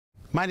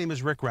My name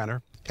is Rick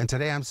Renner, and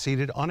today I'm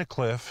seated on a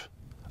cliff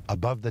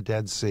above the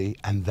Dead Sea,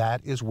 and that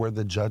is where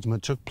the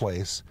judgment took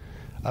place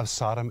of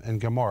Sodom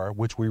and Gomorrah,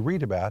 which we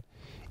read about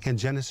in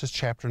Genesis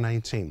chapter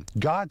 19.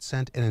 God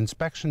sent an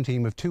inspection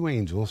team of 2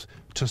 angels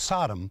to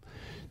Sodom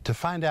to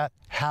find out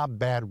how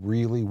bad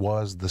really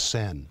was the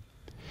sin.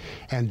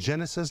 And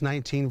Genesis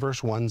 19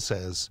 verse 1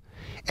 says,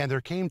 "And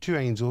there came 2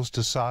 angels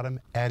to Sodom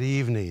at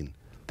evening."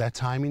 That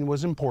timing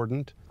was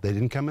important. They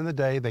didn't come in the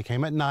day, they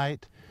came at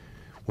night,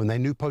 when they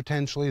knew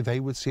potentially they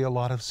would see a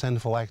lot of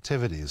sinful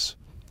activities.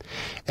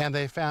 And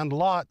they found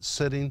Lot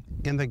sitting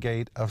in the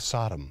gate of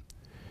Sodom,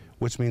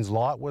 which means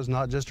Lot was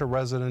not just a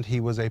resident, he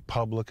was a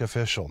public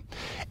official.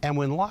 And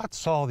when Lot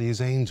saw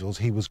these angels,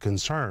 he was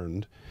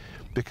concerned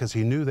because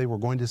he knew they were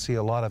going to see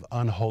a lot of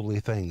unholy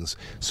things.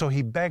 So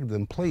he begged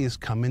them, "Please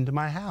come into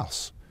my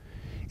house."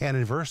 And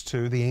in verse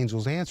 2, the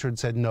angels answered and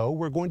said, "No,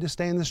 we're going to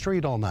stay in the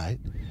street all night.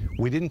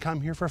 We didn't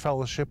come here for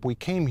fellowship. We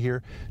came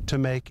here to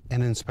make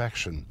an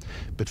inspection."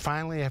 But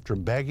finally, after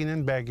begging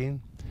and begging,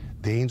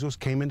 the angels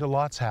came into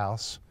Lot's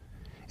house.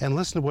 And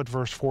listen to what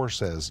verse 4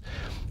 says.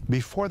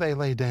 "Before they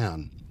lay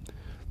down,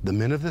 the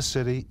men of the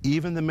city,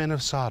 even the men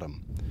of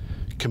Sodom,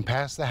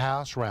 compassed the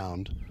house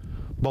round,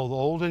 both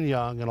old and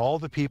young, and all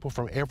the people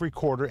from every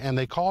quarter. And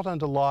they called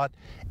unto Lot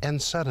and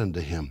said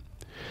unto him,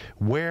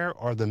 Where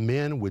are the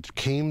men which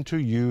came to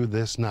you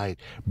this night?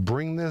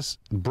 Bring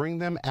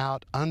them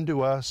out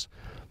unto us,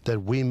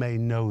 that we may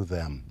know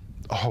them."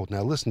 Oh,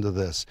 now listen to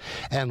this.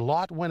 "And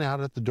Lot went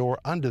out at the door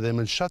unto them,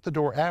 and shut the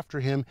door after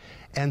him,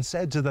 and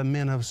said to the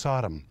men of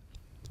Sodom,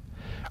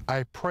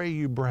 I pray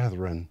you,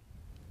 brethren,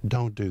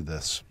 don't do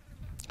this."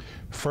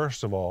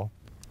 First of all,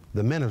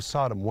 the men of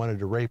Sodom wanted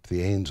to rape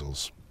the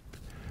angels.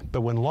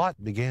 But when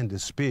Lot began to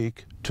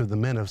speak to the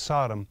men of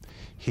Sodom,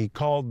 he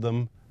called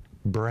them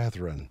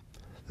brethren.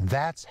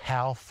 That's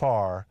how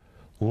far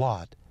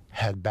Lot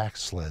had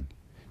backslid.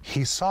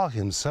 He saw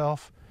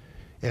himself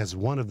as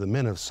one of the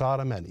men of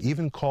Sodom and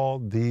even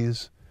called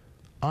these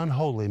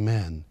unholy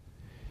men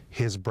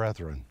his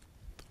brethren.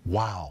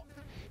 Wow,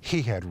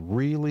 he had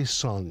really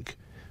sunk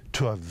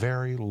to a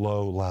very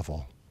low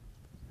level.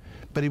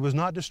 But he was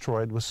not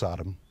destroyed with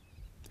Sodom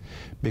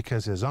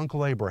because his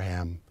uncle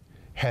Abraham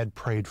had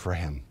prayed for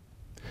him.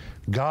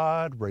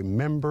 God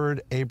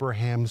remembered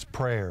Abraham's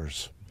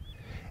prayers.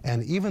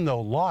 And even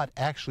though Lot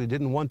actually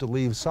didn't want to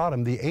leave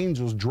Sodom, the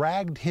angels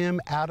dragged him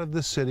out of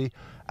the city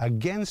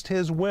against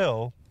his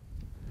will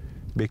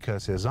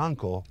because his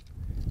uncle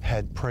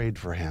had prayed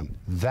for him.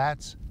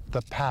 That's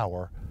the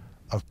power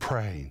of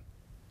praying.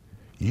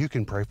 You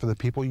can pray for the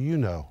people you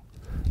know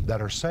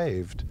that are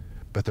saved,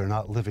 but they're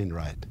not living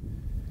right.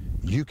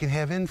 You can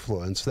have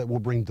influence that will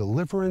bring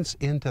deliverance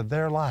into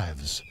their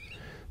lives,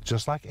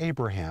 just like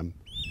Abraham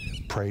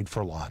prayed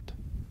for Lot.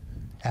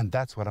 And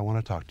that's what I want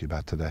to talk to you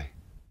about today.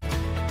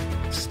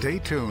 Stay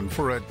tuned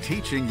for a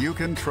teaching you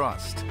can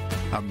trust,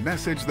 a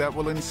message that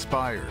will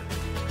inspire,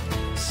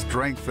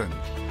 strengthen,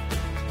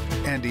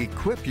 and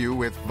equip you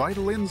with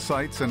vital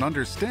insights and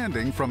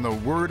understanding from the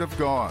Word of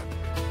God.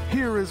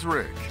 Here is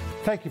Rick.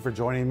 Thank you for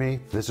joining me.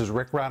 This is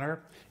Rick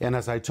Renner. And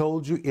as I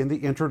told you in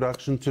the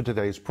introduction to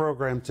today's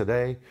program,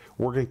 today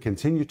we're going to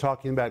continue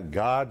talking about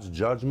God's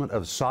judgment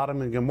of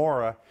Sodom and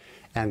Gomorrah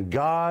and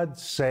God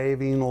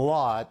saving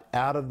Lot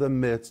out of the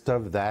midst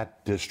of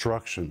that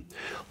destruction.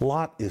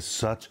 Lot is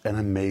such an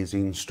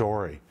amazing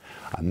story.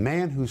 A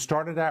man who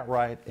started out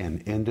right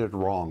and ended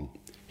wrong.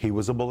 He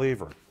was a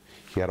believer.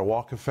 He had a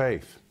walk of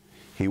faith.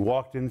 He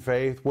walked in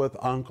faith with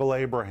Uncle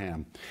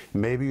Abraham.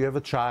 Maybe you have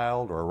a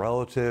child or a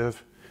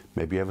relative,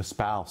 maybe you have a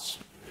spouse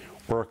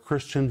or a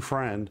Christian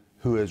friend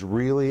who has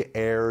really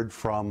erred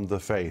from the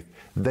faith.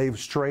 They've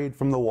strayed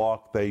from the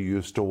walk they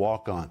used to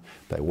walk on.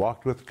 They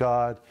walked with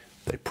God,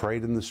 they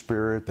prayed in the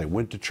Spirit, they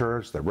went to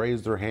church, they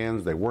raised their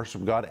hands, they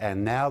worshiped God,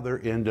 and now they're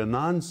into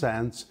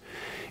nonsense,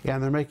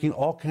 and they're making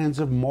all kinds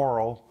of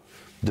moral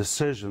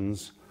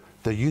decisions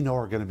that you know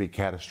are going to be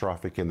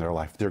catastrophic in their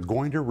life. They're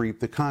going to reap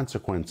the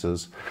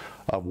consequences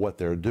of what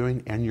they're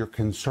doing, and you're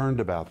concerned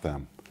about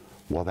them.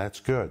 Well, that's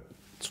good.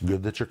 It's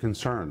good that you're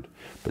concerned,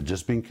 but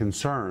just being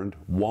concerned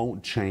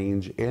won't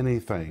change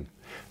anything.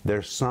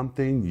 There's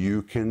something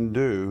you can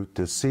do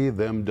to see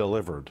them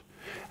delivered.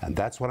 And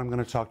that's what I'm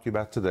going to talk to you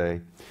about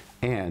today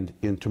and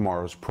in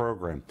tomorrow's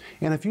program.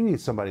 And if you need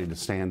somebody to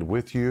stand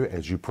with you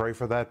as you pray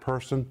for that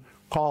person,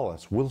 call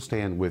us. We'll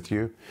stand with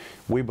you.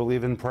 We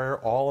believe in prayer.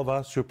 All of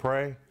us who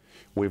pray,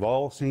 we've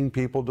all seen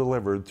people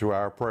delivered through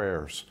our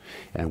prayers.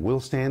 And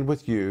we'll stand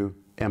with you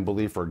and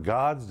believe for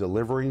God's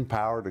delivering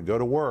power to go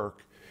to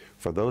work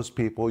for those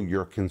people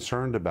you're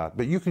concerned about.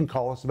 But you can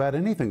call us about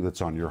anything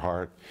that's on your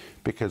heart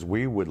because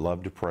we would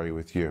love to pray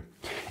with you.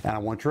 And I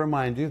want to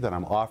remind you that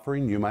I'm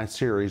offering you my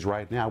series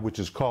right now, which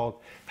is called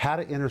How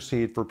to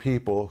Intercede for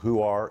People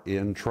Who Are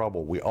in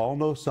Trouble. We all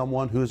know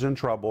someone who's in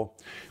trouble.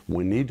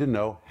 We need to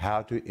know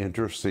how to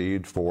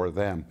intercede for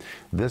them.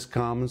 This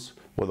comes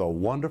with a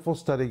wonderful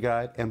study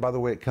guide. And by the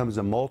way, it comes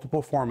in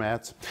multiple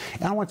formats.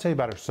 And I want to tell you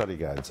about our study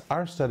guides.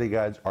 Our study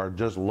guides are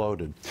just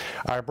loaded.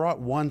 I brought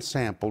one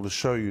sample to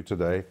show you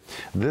today.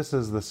 This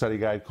is the study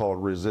guide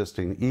called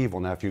Resisting Evil.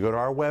 Now, if you go to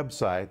our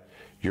website,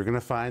 you're going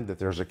to find that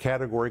there's a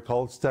category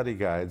called study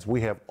guides.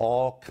 We have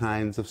all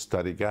kinds of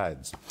study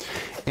guides.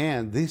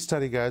 And these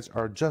study guides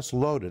are just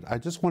loaded. I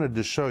just wanted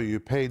to show you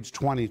page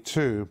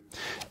 22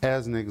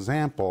 as an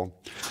example.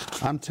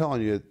 I'm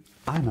telling you,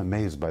 I'm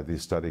amazed by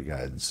these study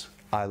guides.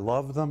 I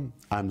love them.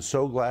 I'm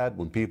so glad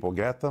when people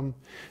get them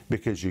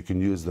because you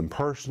can use them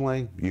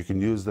personally. You can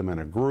use them in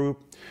a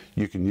group.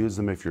 You can use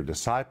them if you're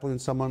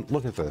discipling someone.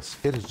 Look at this.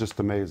 It is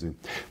just amazing.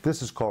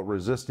 This is called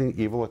Resisting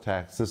Evil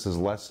Attacks. This is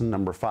lesson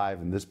number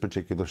 5 in this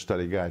particular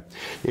study guide.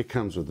 It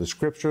comes with the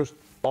scriptures,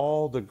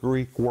 all the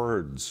Greek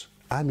words.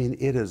 I mean,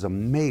 it is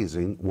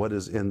amazing what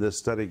is in this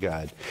study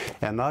guide.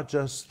 And not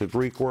just the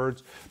Greek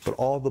words, but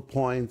all the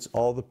points,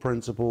 all the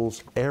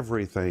principles,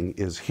 everything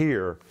is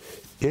here.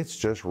 It's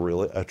just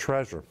really a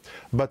treasure.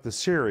 But the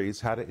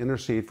series, How to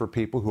Intercede for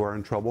People Who Are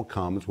in Trouble,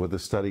 comes with a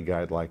study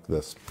guide like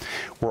this.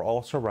 We're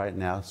also right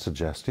now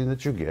suggesting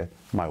that you get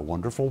my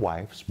wonderful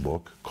wife's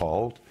book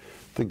called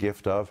The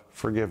Gift of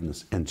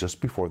Forgiveness. And just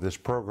before this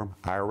program,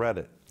 I read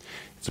it.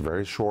 It's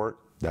very short.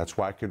 That's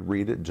why I could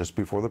read it just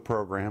before the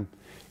program.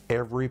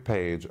 Every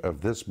page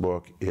of this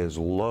book is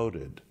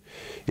loaded.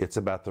 It's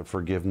about the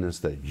forgiveness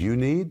that you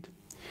need.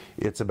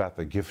 It's about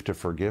the gift of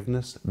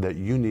forgiveness that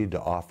you need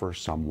to offer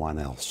someone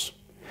else.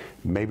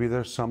 Maybe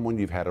there's someone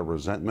you've had a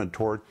resentment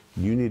toward.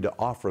 You need to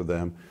offer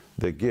them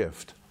the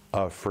gift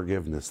of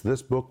forgiveness.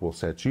 This book will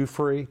set you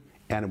free,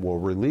 and it will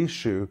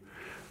release you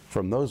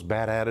from those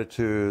bad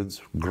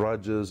attitudes,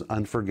 grudges,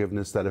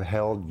 unforgiveness that have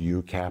held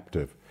you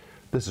captive.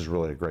 This is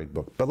really a great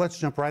book. But let's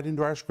jump right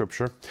into our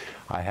scripture.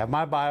 I have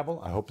my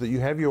Bible. I hope that you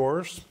have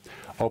yours.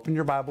 Open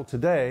your Bible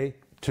today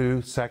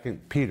to 2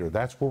 Peter.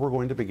 That's where we're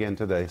going to begin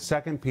today.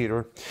 2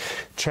 Peter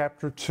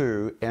chapter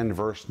 2 and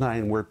verse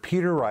 9, where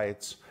Peter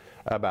writes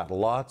about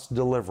Lot's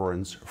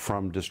deliverance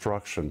from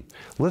destruction.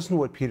 Listen to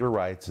what Peter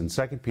writes in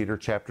 2 Peter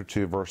chapter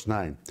 2 verse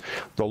 9.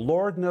 The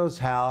Lord knows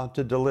how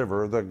to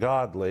deliver the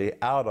godly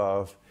out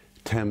of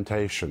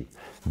temptation.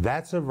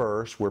 That's a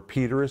verse where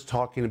Peter is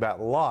talking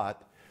about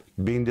Lot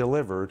being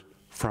delivered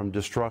from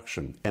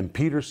destruction. And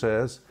Peter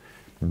says,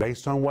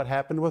 based on what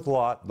happened with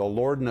Lot, the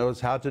Lord knows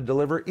how to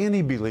deliver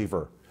any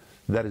believer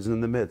that is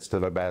in the midst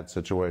of a bad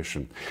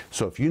situation.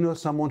 So if you know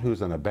someone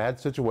who's in a bad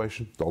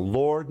situation, the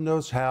Lord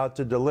knows how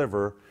to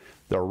deliver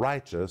the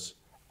righteous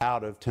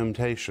out of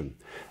temptation.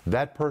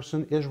 That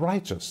person is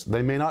righteous.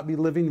 They may not be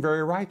living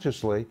very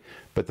righteously,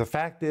 but the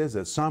fact is,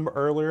 at some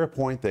earlier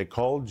point, they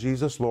called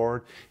Jesus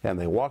Lord and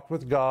they walked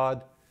with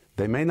God.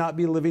 They may not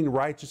be living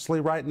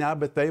righteously right now,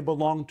 but they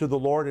belong to the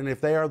Lord. And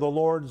if they are the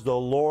Lord's, the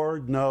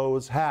Lord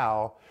knows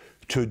how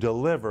to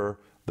deliver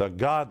the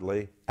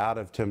godly out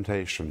of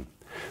temptation.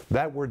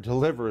 That word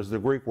deliver is the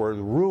Greek word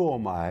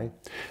ruomai.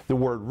 The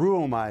word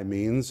ruomai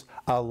means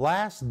a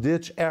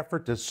last-ditch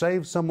effort to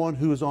save someone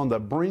who is on the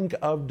brink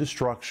of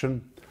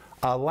destruction.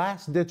 A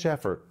last-ditch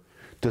effort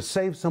to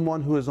save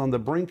someone who is on the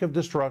brink of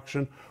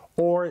destruction,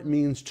 or it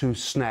means to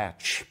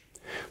snatch.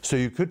 So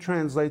you could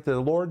translate that the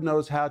Lord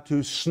knows how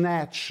to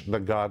snatch the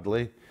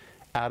godly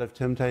out of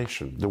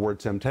temptation. The word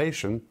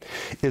temptation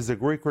is the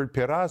Greek word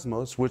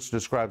peirasmos, which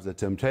describes the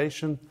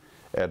temptation,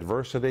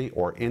 adversity,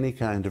 or any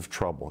kind of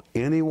trouble.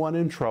 Anyone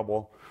in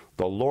trouble,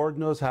 the Lord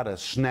knows how to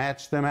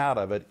snatch them out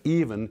of it,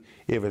 even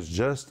if it's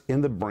just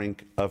in the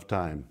brink of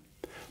time.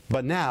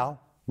 But now,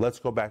 let's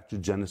go back to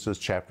Genesis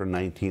chapter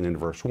 19 and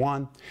verse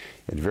 1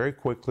 and very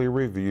quickly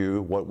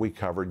review what we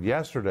covered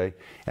yesterday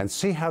and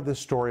see how this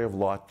story of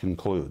Lot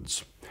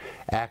concludes.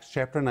 Acts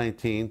chapter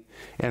 19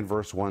 and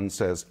verse 1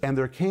 says, "And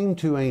there came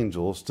 2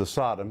 angels to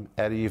Sodom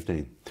at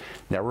evening."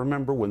 Now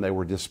remember, when they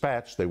were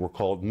dispatched, they were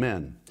called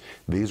men.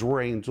 These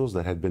were angels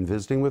that had been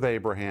visiting with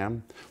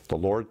Abraham. The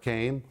Lord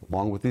came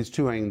along with these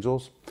 2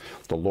 angels.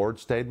 The Lord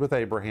stayed with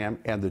Abraham,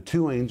 and the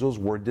 2 angels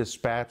were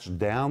dispatched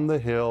down the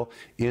hill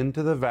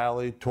into the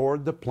valley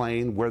toward the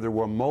plain where there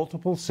were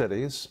multiple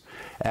cities.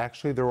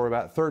 Actually, there were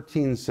about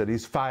 13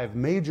 cities, 5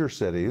 major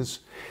cities,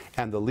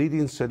 and the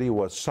leading city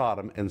was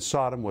Sodom, and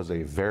Sodom was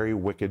a very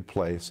wicked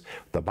place.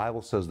 The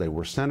Bible says they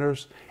were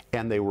sinners,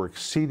 and they were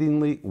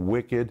exceedingly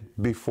wicked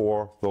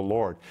before the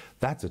Lord.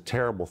 That's a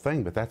terrible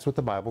thing, but that's what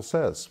the Bible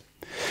says.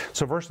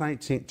 So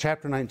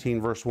chapter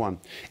 19, verse 1,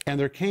 "And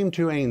there came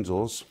 2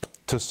 angels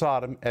to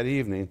Sodom at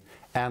evening,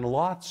 and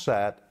Lot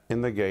sat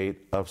in the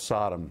gate of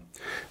Sodom."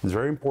 It's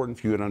very important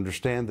for you to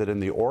understand that in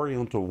the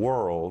Oriental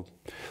world,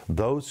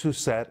 those who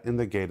sat in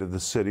the gate of the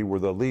city were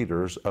the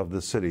leaders of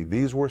the city.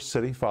 These were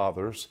city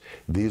fathers.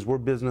 These were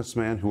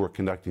businessmen who were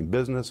conducting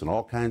business and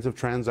all kinds of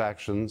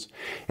transactions.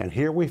 And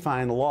here we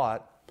find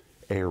Lot,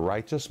 a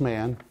righteous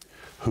man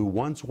who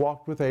once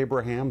walked with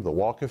Abraham, the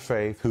walk of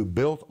faith, who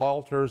built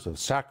altars of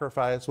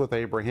sacrifice with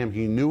Abraham.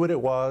 He knew what it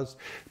was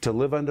to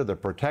live under the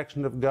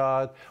protection of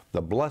God,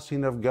 the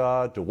blessing of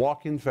God, to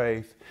walk in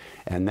faith.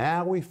 And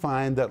now we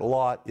find that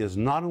Lot is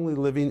not only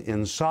living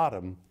in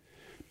Sodom,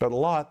 but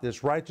Lot,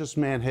 this righteous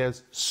man,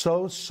 has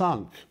so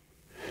sunk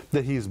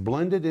that he's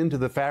blended into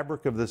the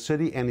fabric of the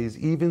city, and he's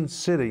even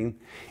sitting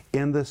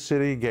in the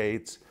city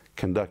gates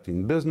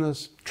conducting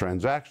business,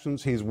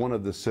 transactions. He's one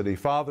of the city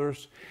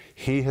fathers.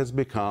 He has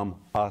become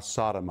a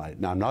sodomite.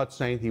 Now, I'm not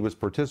saying he was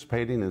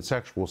participating in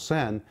sexual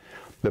sin,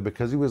 but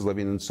because he was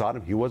living in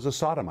Sodom, he was a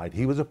sodomite.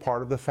 He was a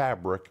part of the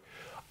fabric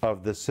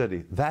of the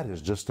city. That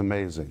is just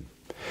amazing.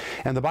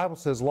 And the Bible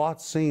says,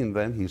 Lot seen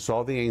then, he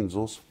saw the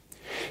angels.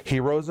 He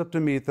rose up to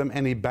meet them,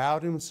 and he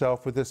bowed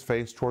himself with his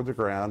face toward the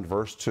ground.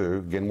 Verse 2.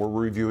 Again, we're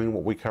reviewing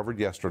what we covered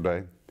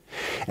yesterday.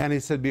 And he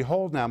said,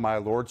 Behold now, my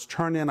lords,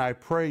 turn in, I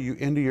pray you,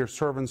 into your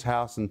servant's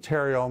house, and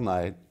tarry all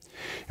night,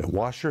 and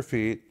wash your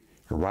feet,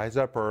 and rise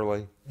up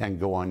early, and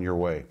go on your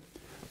way.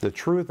 The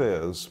truth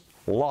is,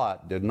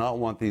 Lot did not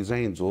want these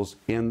angels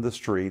in the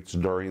streets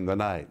during the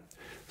night.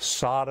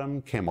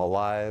 Sodom came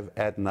alive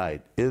at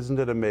night. Isn't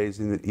it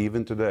amazing that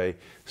even today,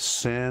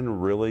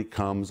 sin really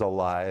comes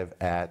alive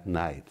at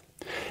night?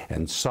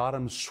 And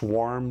Sodom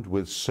swarmed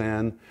with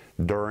sin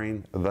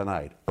during the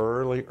night.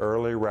 Early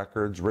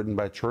records written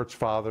by church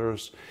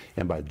fathers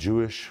and by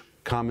Jewish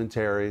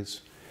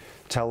commentaries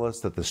tell us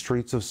that the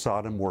streets of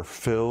Sodom were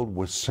filled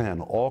with sin.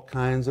 All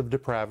kinds of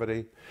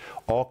depravity,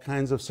 all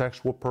kinds of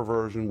sexual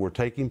perversion were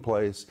taking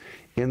place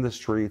in the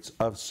streets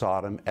of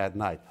Sodom at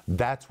night.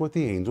 That's what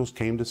the angels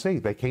came to see.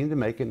 They came to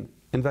make an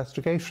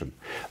investigation.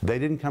 They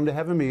didn't come to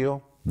have a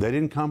meal. They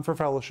didn't come for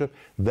fellowship.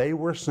 They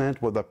were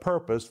sent with a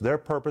purpose. Their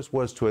purpose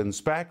was to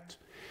inspect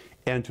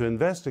and to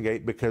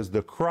investigate, because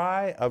the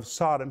cry of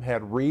Sodom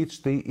had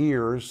reached the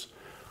ears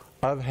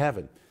of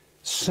heaven.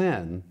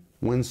 Sin,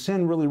 when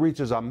sin really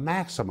reaches a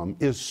maximum,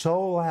 is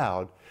so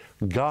loud,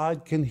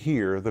 God can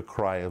hear the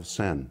cry of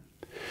sin.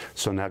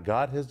 So now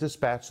God has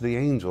dispatched the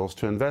angels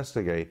to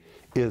investigate,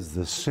 is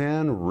the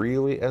sin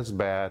really as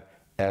bad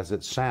as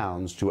it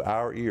sounds to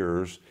our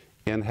ears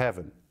in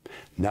heaven?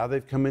 Now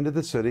they've come into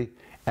the city,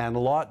 and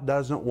Lot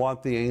doesn't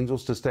want the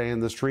angels to stay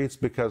in the streets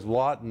because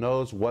Lot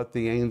knows what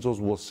the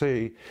angels will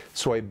see,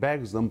 so he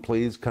begs them,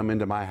 please come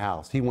into my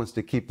house. He wants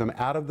to keep them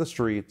out of the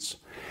streets,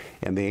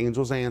 and the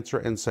angels answer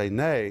and say,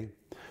 nay,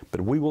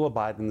 but we will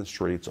abide in the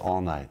streets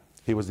all night.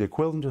 It was the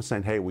equivalent of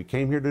saying, hey, we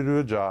came here to do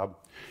a job,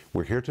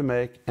 we're here to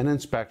make an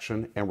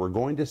inspection, and we're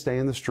going to stay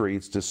in the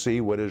streets to see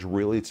what is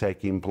really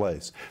taking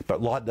place.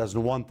 But Lot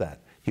doesn't want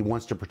that. He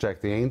wants to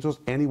protect the angels,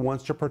 and he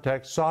wants to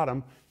protect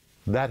Sodom,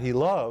 that he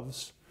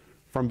loves,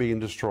 from being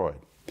destroyed.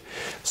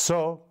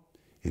 So,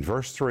 in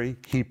verse 3,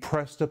 he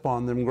pressed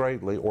upon them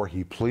greatly, or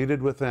he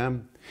pleaded with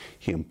them,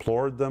 he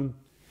implored them,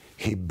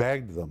 he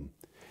begged them.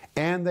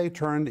 And they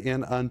turned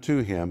in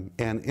unto him,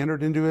 and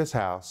entered into his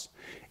house,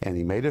 and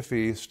he made a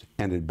feast,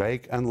 and did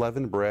bake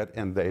unleavened bread,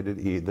 and they did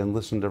eat. Then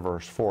listen to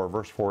verse 4.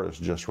 Verse 4 is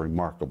just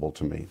remarkable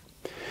to me.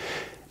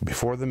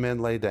 Before the men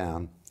lay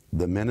down,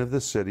 the men of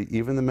the city,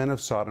 even the men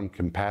of Sodom,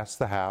 compassed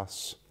the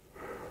house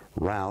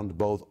round,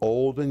 both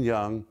old and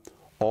young,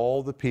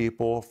 all the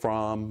people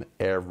from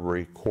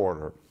every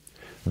quarter.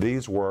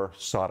 These were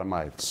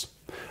Sodomites.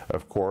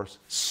 Of course,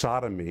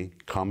 sodomy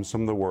comes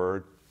from the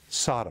word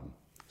Sodom.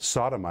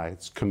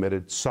 Sodomites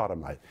committed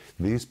sodomite.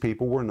 These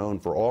people were known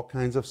for all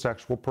kinds of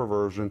sexual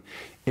perversion,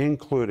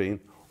 including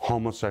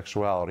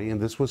homosexuality, and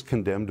this was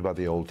condemned by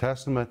the Old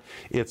Testament.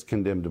 It's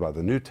condemned by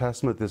the New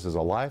Testament. This is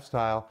a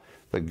lifestyle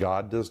that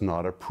God does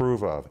not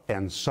approve of,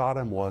 and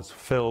Sodom was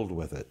filled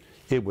with it.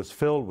 It was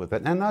filled with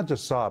it. And not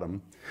just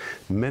Sodom.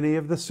 Many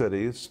of the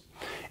cities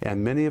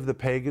and many of the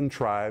pagan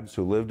tribes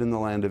who lived in the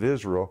land of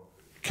Israel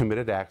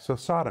committed acts of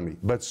sodomy.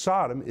 But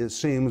Sodom, it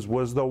seems,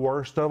 was the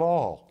worst of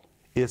all.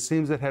 It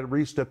seems it had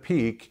reached a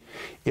peak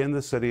in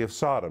the city of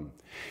Sodom.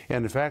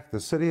 And in fact, the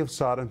city of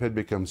Sodom had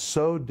become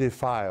so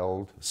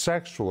defiled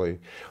sexually,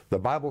 the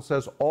Bible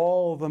says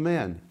all the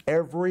men,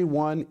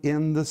 everyone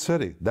in the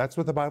city, that's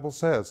what the Bible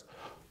says,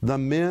 the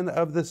men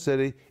of the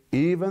city,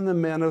 even the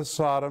men of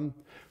Sodom,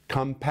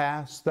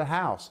 compassed the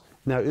house.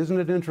 Now, isn't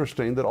it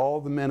interesting that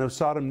all the men of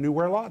Sodom knew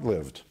where Lot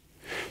lived?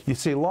 You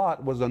see,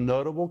 Lot was a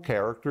notable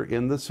character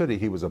in the city.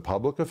 He was a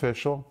public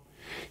official.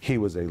 He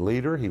was a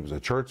leader. He was a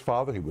church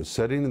father. He was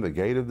sitting in the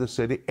gate of the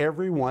city.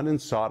 Everyone in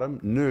Sodom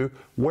knew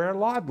where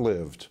Lot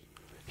lived.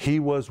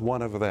 He was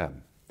one of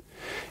them.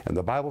 And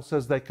the Bible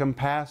says they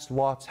compassed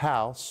Lot's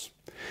house.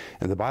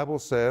 And the Bible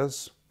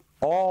says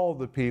all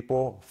the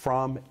people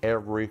from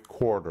every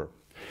quarter.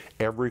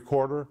 Every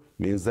quarter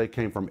means they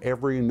came from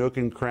every nook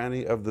and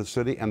cranny of the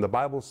city. And the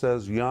Bible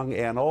says young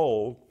and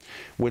old,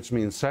 which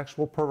means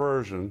sexual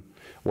perversion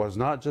was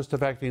not just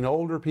affecting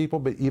older people,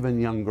 but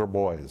even younger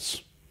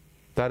boys.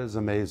 That is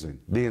amazing.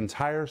 The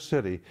entire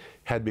city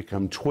had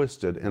become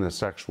twisted in a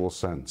sexual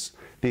sense.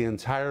 The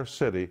entire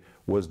city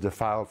was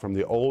defiled from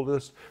the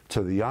oldest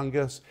to the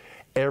youngest.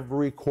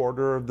 Every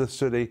quarter of the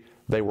city,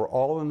 they were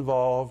all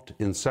involved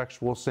in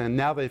sexual sin.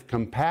 Now they've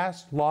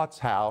compassed Lot's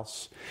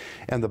house,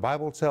 and the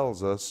Bible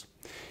tells us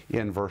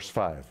in verse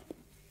 5,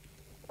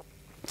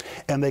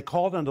 and they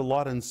called unto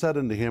Lot and said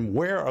unto him,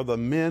 where are the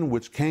men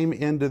which came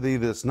into thee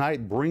this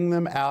night? Bring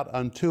them out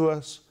unto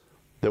us,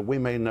 that we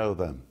may know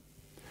them.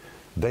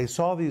 They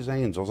saw these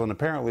angels, and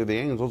apparently the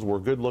angels were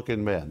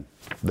good-looking men.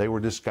 They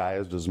were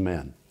disguised as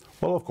men.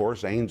 Well, of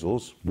course,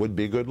 angels would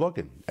be good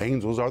looking.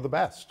 Angels are the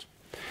best.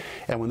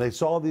 And when they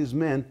saw these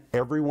men,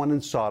 everyone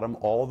in Sodom,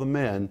 all the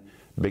men,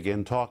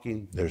 began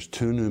talking. There's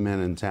 2 new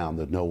men in town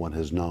that no one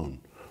has known.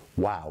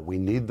 Wow, we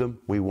need them,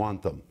 we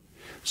want them.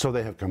 So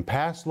they have come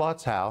past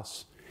Lot's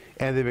house,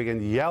 and they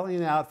begin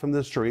yelling out from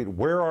the street,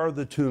 "Where are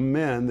the 2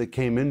 men that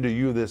came into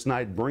you this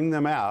night? Bring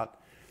them out,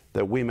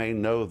 that we may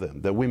know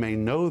them." That we may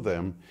know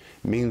them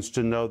means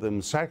to know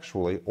them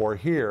sexually, or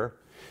here,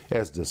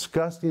 as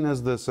disgusting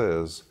as this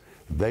is,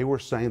 they were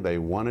saying they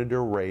wanted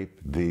to rape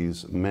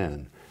these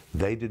men.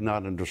 They did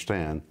not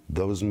understand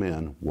those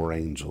men were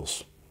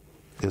angels.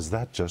 Is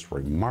that just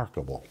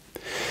remarkable?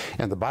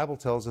 And the Bible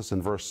tells us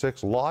in verse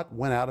 6, Lot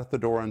went out at the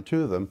door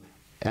unto them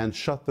and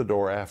shut the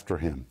door after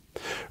him.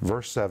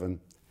 Verse 7,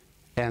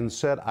 and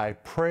said, I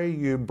pray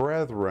you,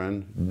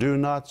 brethren, do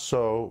not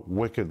so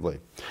wickedly.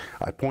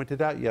 I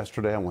pointed out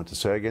yesterday, I want to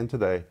say again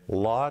today,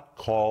 Lot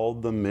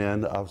called the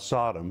men of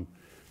Sodom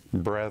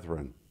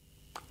brethren.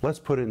 Let's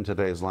put it in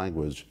today's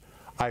language.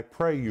 I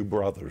pray you,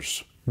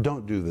 brothers,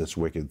 don't do this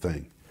wicked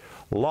thing.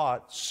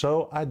 Lot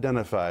so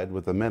identified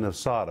with the men of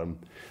Sodom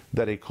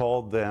that he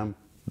called them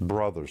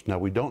brothers. Now,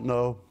 we don't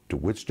know to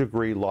which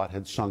degree Lot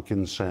had sunk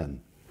in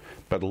sin,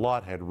 but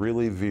Lot had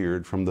really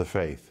veered from the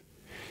faith.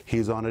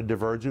 He's on a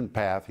divergent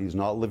path. He's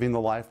not living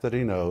the life that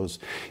he knows.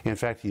 In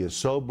fact, he is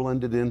so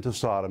blended into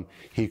Sodom,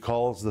 he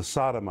calls the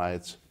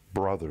Sodomites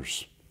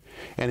brothers.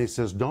 And he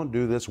says, don't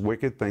do this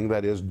wicked thing,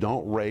 that is,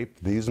 don't rape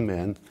these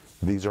men.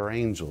 These are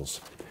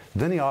angels.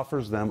 Then he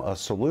offers them a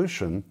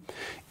solution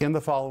in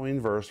the following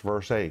verse,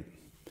 verse 8.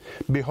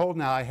 Behold,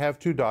 now I have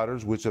 2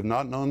 daughters which have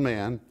not known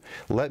man.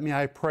 Let me,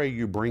 I pray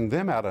you, bring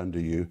them out unto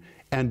you,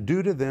 and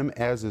do to them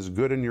as is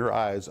good in your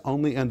eyes.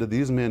 Only unto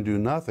these men do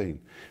nothing,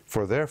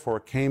 for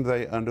therefore came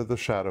they under the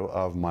shadow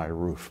of my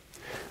roof.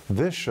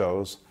 This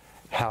shows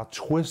how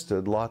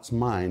twisted Lot's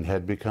mind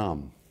had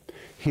become.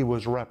 He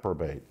was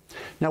reprobate.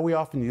 Now, we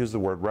often use the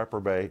word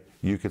reprobate.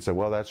 You could say,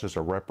 well, that's just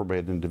a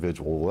reprobate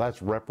individual. Well,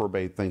 that's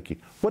reprobate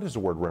thinking. What does the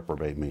word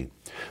reprobate mean?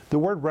 The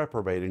word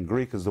reprobate in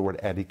Greek is the word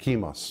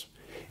adikimos.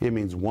 It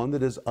means one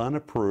that is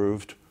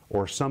unapproved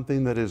or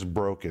something that is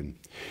broken.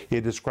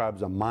 It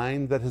describes a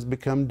mind that has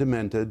become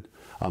demented,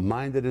 a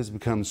mind that has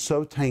become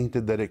so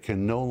tainted that it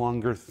can no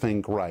longer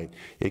think right.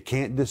 It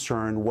can't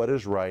discern what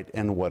is right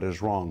and what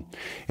is wrong.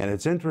 And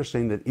it's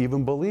interesting that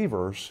even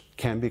believers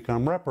can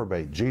become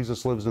reprobate.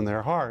 Jesus lives in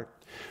their heart,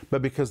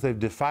 but because they've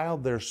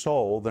defiled their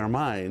soul, their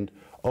mind,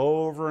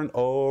 over and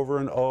over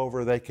and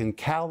over, they can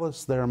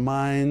callous their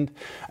mind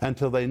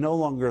until they no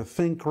longer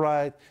think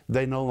right,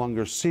 they no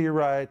longer see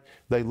right,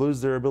 they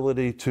lose their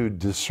ability to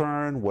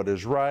discern what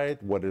is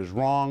right, what is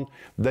wrong.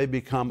 They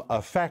become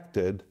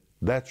affected.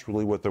 That's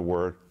really what the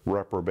word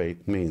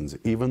reprobate means.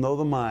 Even though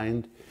the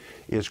mind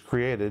is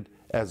created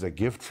as a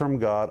gift from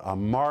God, a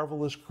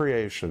marvelous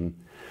creation,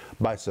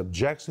 by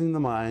subjecting the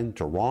mind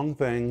to wrong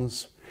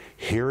things,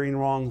 hearing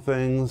wrong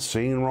things,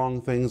 seeing wrong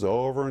things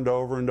over and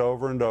over and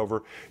over and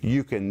over,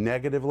 you can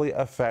negatively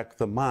affect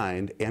the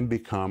mind and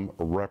become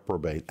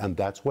reprobate. And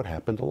that's what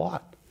happened to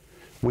Lot.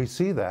 We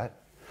see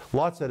that.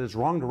 Lot said it's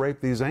wrong to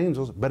rape these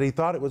angels, but he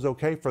thought it was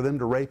okay for them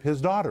to rape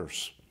his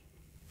daughters.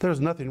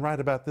 There's nothing right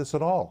about this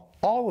at all.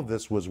 All of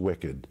this was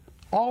wicked.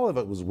 All of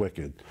it was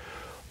wicked.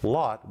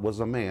 Lot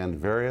was a man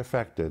very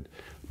affected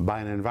by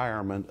an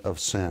environment of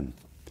sin.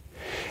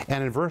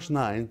 And in verse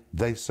 9,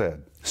 they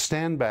said,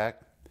 stand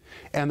back.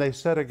 And they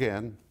said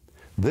again,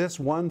 this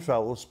one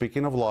fellow,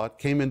 speaking of Lot,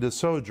 came into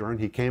sojourn.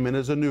 He came in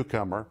as a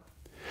newcomer.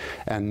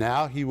 And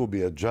now he will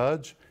be a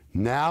judge.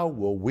 Now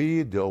will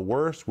we deal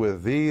worse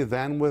with thee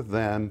than with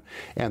them.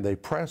 And they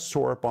pressed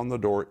sore upon the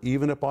door,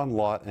 even upon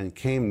Lot, and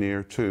came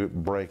near to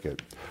break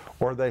it.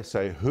 Or they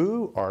say,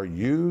 who are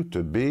you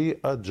to be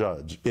a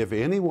judge? If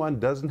anyone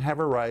doesn't have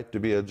a right to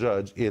be a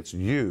judge, it's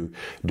you.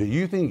 Do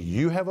you think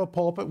you have a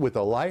pulpit with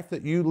a life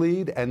that you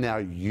lead, and now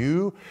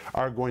you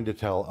are going to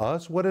tell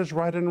us what is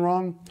right and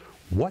wrong?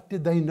 What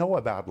did they know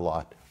about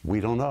Lot?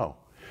 We don't know.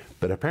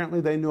 But apparently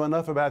they knew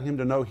enough about him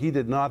to know he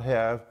did not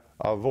have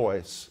a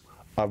voice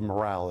of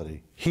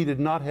morality. He did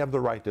not have the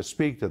right to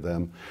speak to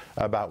them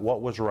about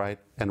what was right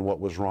and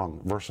what was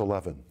wrong. Verse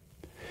 11.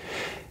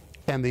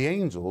 And the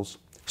angels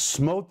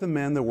smote the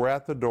men that were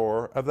at the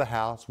door of the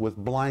house with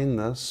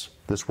blindness.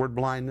 This word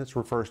blindness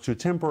refers to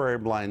temporary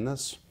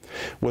blindness.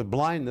 With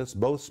blindness,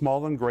 both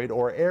small and great,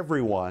 or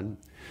everyone,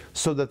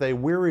 so that they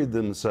wearied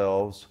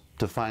themselves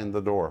to find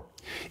the door.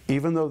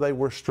 Even though they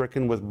were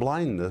stricken with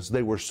blindness,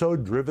 they were so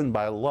driven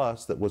by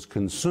lust that was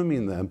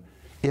consuming them.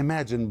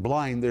 Imagine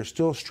blind, they're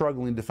still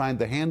struggling to find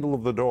the handle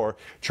of the door,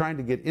 trying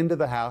to get into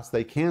the house.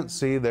 They can't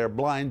see, they're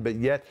blind, but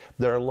yet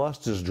their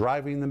lust is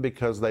driving them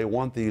because they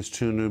want these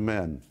 2 new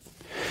men.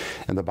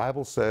 And the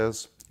Bible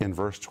says in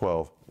verse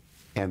 12,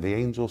 and the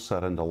angel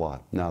said unto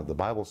Lot. Now the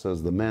Bible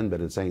says the men,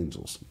 but it's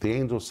angels. The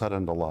angel said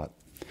unto Lot,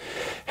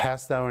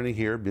 hast thou any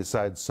here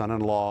besides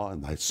son-in-law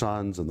and thy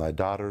sons and thy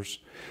daughters?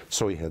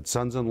 So he had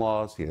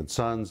sons-in-laws, he had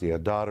sons, he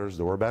had daughters.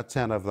 There were about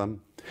 10 of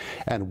them.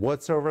 And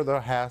whatsoever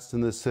thou hast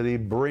in the city,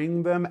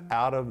 bring them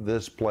out of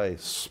this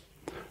place.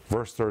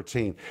 Verse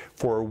 13,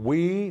 for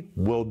we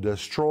will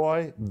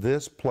destroy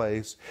this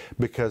place,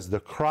 because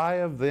the cry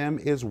of them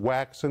is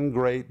waxen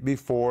great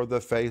before the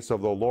face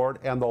of the Lord,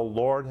 and the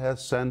Lord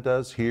has sent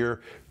us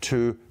here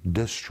to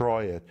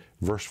destroy it.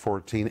 Verse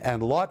 14,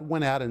 and Lot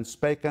went out and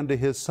spake unto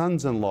his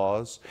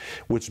sons-in-laws,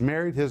 which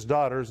married his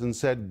daughters, and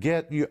said,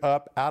 get you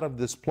up out of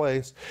this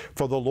place,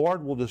 for the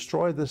Lord will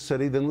destroy this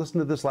city. Then listen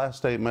to this last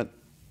statement.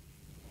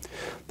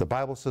 The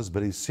Bible says,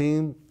 but he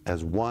seemed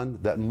as one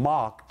that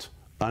mocked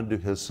unto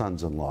his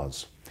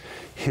sons-in-laws.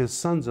 His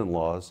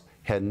sons-in-laws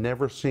had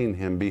never seen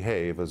him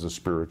behave as a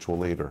spiritual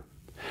leader.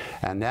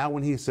 And now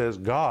when he says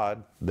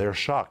God, they're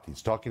shocked.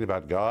 He's talking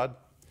about God.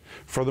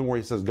 Furthermore,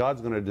 he says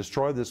God's going to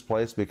destroy this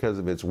place because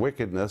of its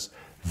wickedness.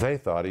 They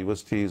thought he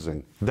was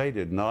teasing. They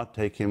did not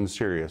take him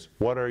serious.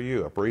 What are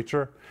you, a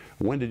preacher?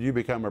 When did you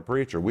become a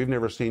preacher? We've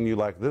never seen you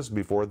like this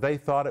before. They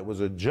thought it was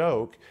a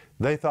joke.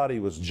 They thought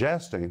he was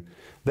jesting.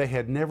 They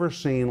had never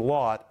seen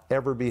Lot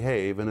ever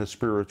behave in a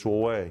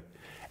spiritual way.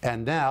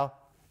 And now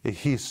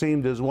he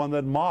seemed as one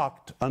that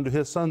mocked unto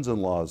his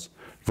sons-in-laws.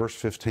 Verse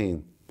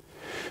 15,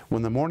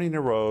 when the morning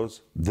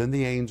arose, then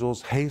the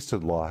angels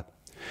hasted Lot,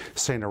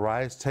 saying,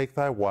 arise, take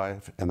thy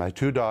wife and thy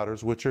 2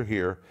 daughters which are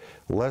here,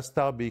 lest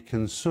thou be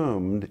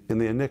consumed in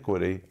the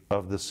iniquity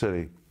of the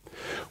city.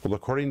 Well,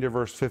 according to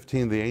verse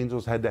 15, the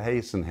angels had to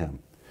hasten him,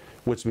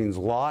 which means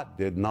Lot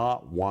did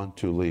not want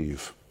to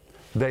leave.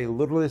 They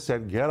literally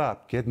said, get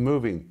up, get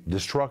moving.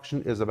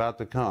 Destruction is about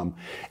to come.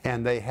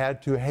 And they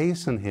had to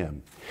hasten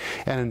him.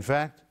 And in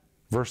fact,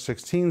 verse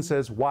 16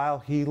 says, while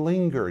he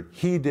lingered,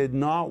 he did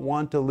not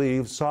want to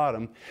leave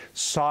Sodom.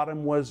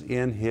 Sodom was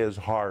in his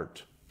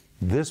heart.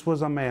 This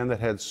was a man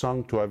that had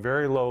sunk to a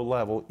very low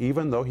level,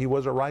 even though he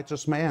was a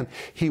righteous man.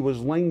 He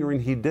was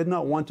lingering. He did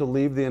not want to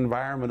leave the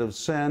environment of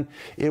sin.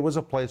 It was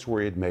a place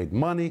where he had made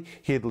money.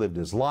 He had lived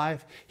his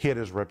life. He had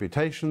his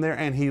reputation there,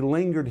 and he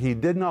lingered. He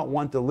did not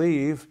want to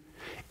leave.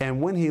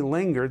 And when he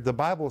lingered, the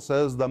Bible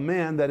says the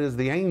men, that is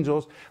the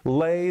angels,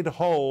 laid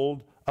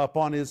hold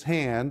upon his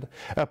hand,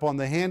 upon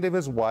the hand of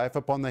his wife,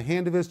 upon the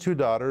hand of his 2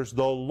 daughters,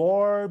 the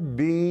Lord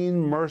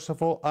being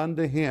merciful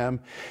unto him,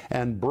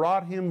 and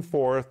brought him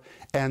forth,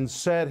 and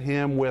set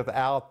him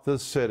without the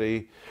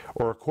city.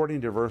 Or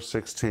according to verse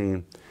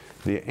 16,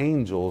 the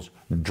angels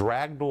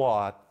dragged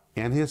Lot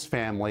and his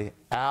family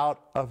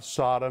out of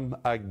Sodom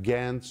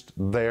against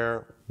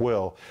their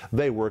will.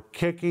 They were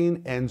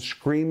kicking and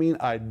screaming,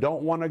 I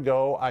don't want to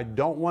go, I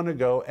don't want to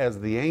go, as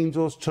the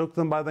angels took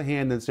them by the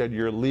hand and said,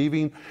 you're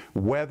leaving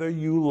whether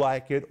you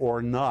like it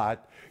or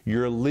not.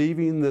 You're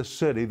leaving the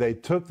city. They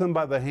took them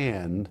by the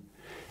hand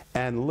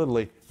and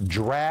literally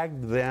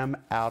dragged them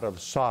out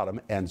of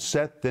Sodom and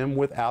set them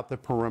without the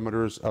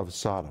perimeters of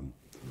Sodom.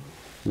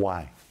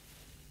 Why?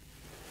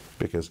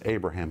 Because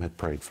Abraham had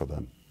prayed for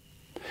them.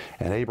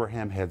 And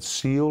Abraham had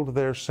sealed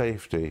their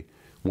safety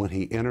when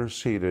he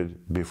interceded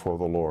before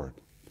the Lord.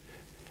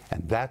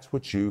 And that's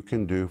what you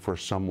can do for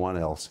someone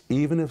else.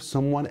 Even if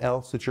someone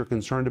else that you're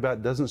concerned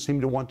about doesn't seem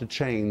to want to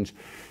change,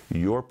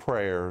 your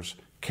prayers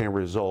can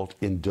result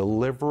in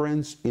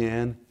deliverance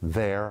in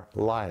their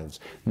lives.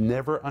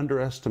 Never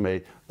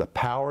underestimate the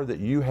power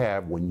that you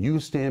have when you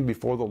stand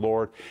before the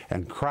Lord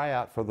and cry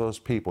out for those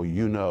people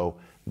you know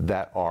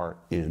that are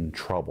in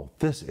trouble.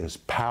 This is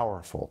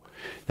powerful.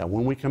 Now,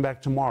 when we come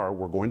back tomorrow,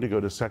 we're going to go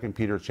to 2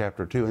 Peter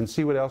chapter 2 and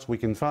see what else we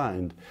can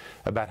find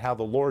about how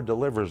the Lord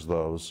delivers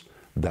those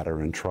that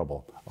are in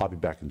trouble. I'll be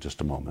back in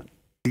just a moment.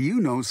 Do you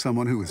know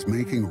someone who is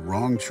making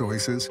wrong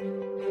choices?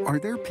 Are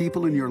there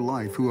people in your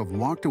life who have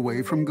walked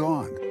away from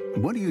God?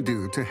 What do you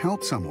do to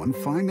help someone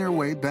find their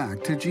way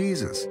back to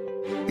Jesus?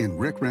 In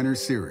Rick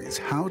Renner's series,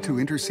 How to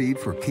Intercede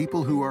for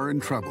People Who Are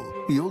in Trouble,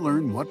 you'll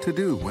learn what to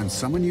do when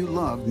someone you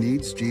love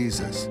needs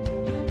Jesus.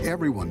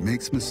 Everyone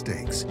makes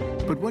mistakes,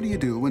 but what do you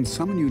do when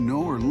someone you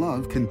know or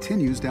love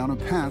continues down a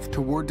path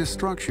toward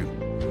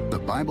destruction? The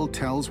Bible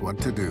tells what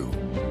to do.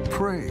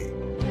 Pray.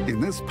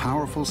 In this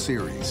powerful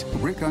series,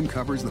 Rick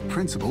uncovers the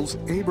principles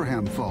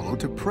Abraham followed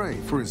to pray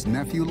for his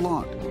nephew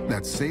Lot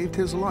that saved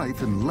his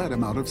life and led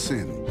him out of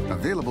sin.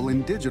 Available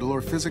in digital or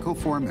physical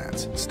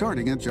formats,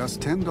 starting at just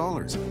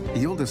 $10.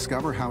 You'll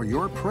discover how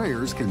your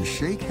prayers can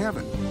shake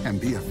heaven and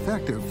be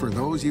effective for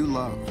those you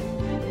love.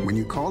 When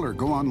you call or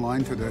go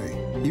online today,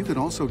 you can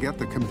also get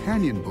the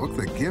companion book,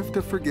 The Gift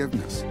of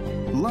Forgiveness.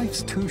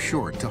 Life's too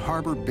short to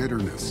harbor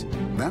bitterness.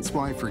 That's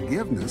why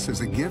forgiveness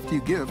is a gift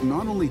you give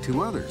not only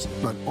to others,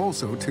 but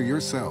also to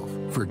yourself.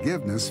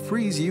 Forgiveness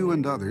frees you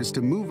and others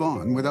to move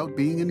on without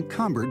being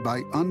encumbered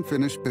by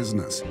unfinished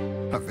business.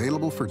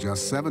 Available for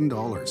just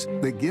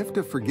 $7, The Gift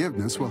of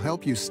Forgiveness will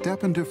help you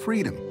step into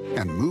freedom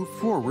and move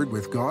forward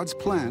with God's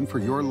plan for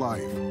your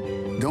life.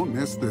 Don't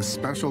miss this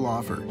special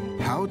offer,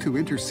 How to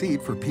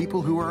Intercede for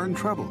People Who Are in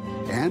Trouble,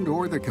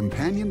 and/or the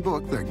companion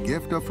book, The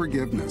Gift of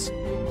Forgiveness.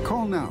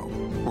 Call now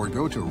or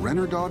go to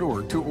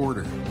Renner.org to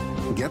order.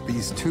 Get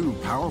these 2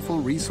 powerful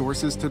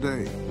resources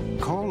today.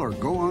 Call or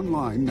go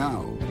online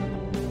now.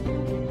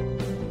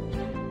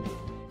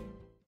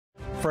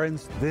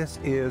 Friends, this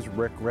is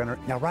Rick Renner.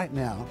 Now, right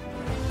now,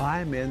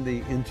 I'm in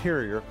the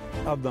interior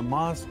of the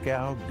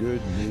Moscow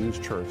Good News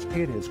Church.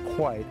 It is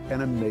quite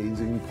an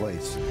amazing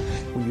place.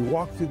 When you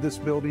walk through this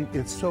building,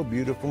 it's so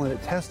beautiful, and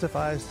it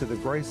testifies to the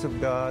grace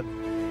of God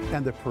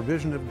and the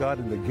provision of God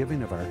in the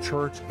giving of our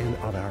church and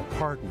of our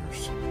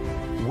partners.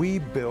 We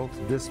built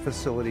this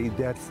facility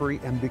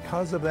debt-free, and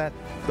because of that,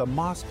 the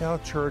Moscow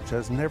Church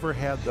has never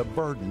had the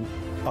burden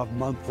of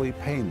monthly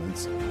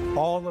payments.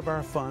 All of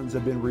our funds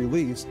have been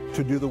released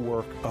to do the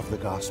work of the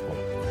gospel.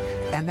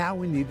 And now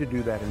we need to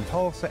do that in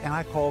Tulsa, and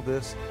I call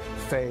this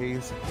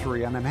Phase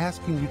 3. And I'm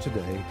asking you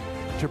today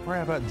to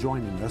pray about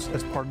joining us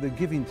as part of the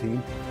giving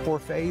team for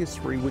Phase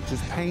 3, which is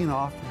paying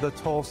off the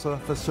Tulsa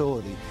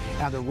facility.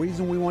 And the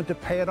reason we want to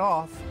pay it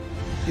off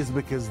is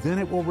because then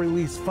it will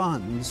release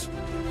funds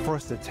for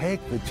us to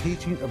take the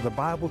teaching of the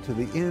Bible to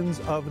the ends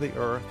of the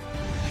earth.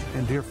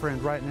 And dear friend,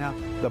 right now,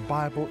 the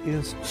Bible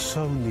is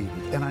so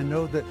needed. And I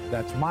know that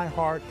that's my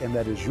heart and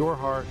that is your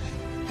heart.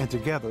 And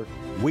together,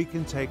 we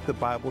can take the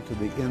Bible to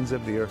the ends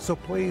of the earth. So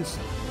please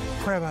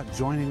pray about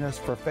joining us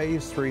for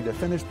Phase 3 to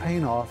finish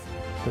paying off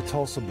the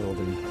Tulsa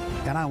building.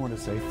 And I want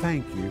to say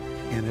thank you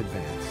in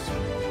advance.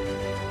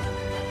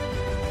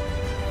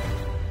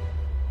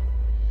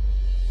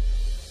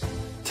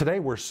 Today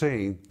we're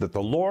seeing that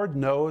the Lord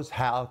knows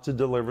how to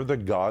deliver the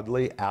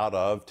godly out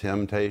of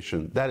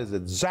temptation. That is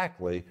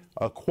exactly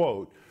a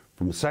quote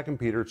from 2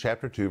 Peter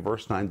chapter 2,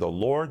 verse 9. The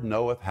Lord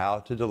knoweth how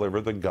to deliver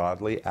the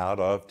godly out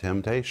of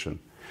temptation.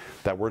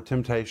 That word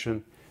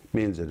temptation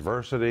means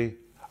adversity,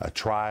 a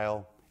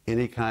trial,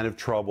 any kind of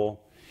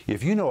trouble.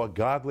 If you know a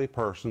godly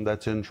person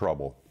that's in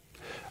trouble,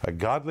 a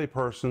godly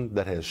person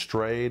that has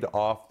strayed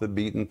off the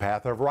beaten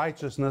path of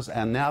righteousness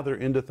and now they're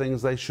into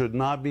things they should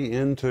not be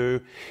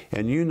into,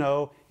 and you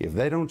know if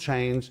they don't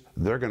change,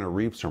 they're going to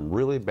reap some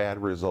really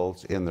bad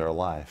results in their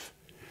life.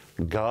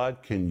 God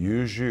can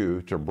use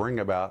you to bring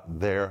about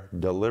their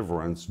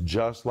deliverance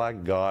just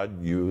like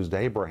God used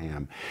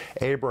Abraham.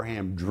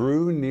 Abraham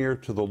drew near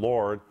to the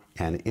Lord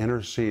and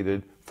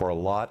interceded for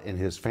Lot and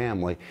his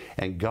family,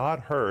 and God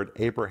heard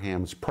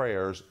Abraham's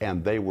prayers,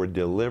 and they were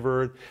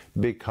delivered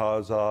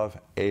because of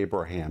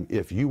Abraham.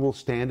 If you will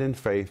stand in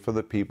faith for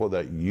the people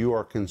that you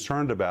are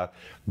concerned about,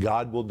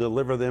 God will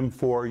deliver them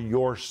for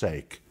your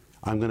sake.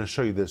 I'm going to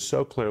show you this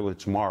so clearly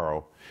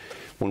tomorrow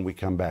when we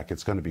come back.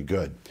 It's going to be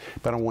good.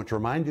 But I want to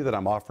remind you that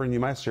I'm offering you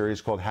my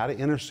series called How to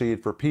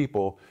Intercede for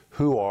People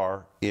Who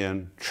Are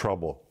in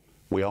Trouble.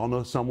 We all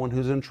know someone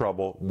who's in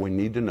trouble. We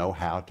need to know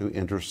how to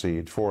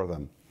intercede for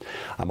them.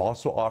 I'm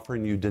also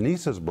offering you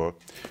Denise's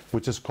book,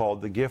 which is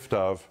called The Gift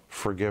of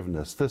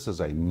Forgiveness. This is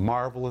a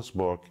marvelous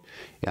book,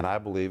 and I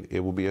believe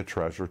it will be a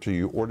treasure to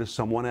you or to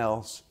someone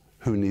else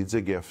who needs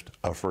a gift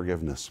of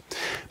forgiveness.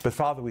 But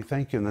Father, we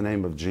thank you in the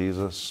name of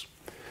Jesus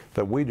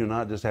that we do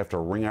not just have to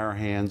wring our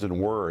hands and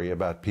worry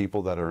about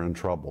people that are in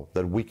trouble,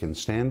 that we can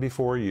stand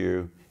before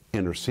you,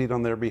 intercede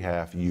on their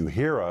behalf. You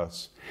hear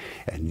us,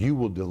 and you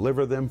will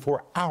deliver them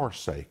for our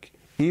sake.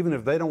 Even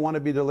if they don't want to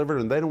be delivered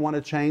and they don't want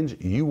to change,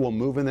 you will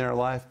move in their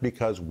life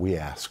because we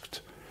asked.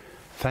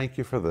 Thank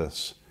you for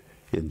this.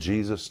 In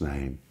Jesus'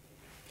 name,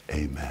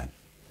 amen.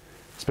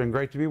 It's been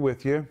great to be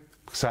with you.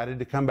 Excited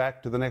to come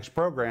back to the next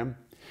program.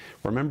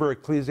 Remember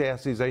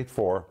Ecclesiastes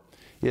 8:4.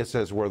 It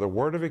says, where the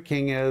word of a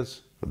king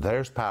is,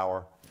 there's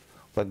power.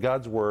 Let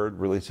God's word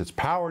release its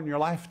power in your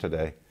life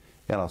today,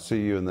 and I'll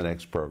see you in the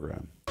next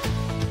program.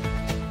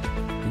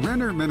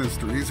 Renner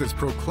Ministries is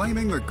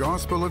proclaiming the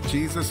gospel of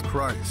Jesus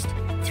Christ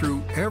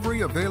through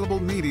every available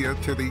media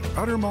to the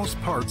uttermost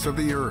parts of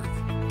the earth.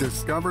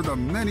 Discover the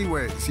many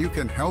ways you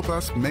can help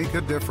us make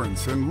a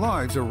difference in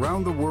lives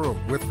around the world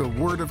with the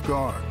Word of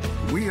God.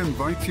 We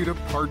invite you to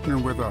partner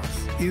with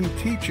us in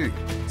teaching,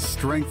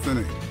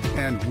 strengthening,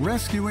 and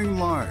rescuing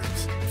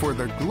lives for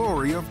the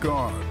glory of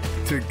God.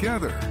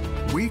 Together,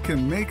 we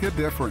can make a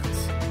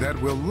difference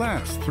that will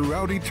last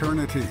throughout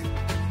eternity.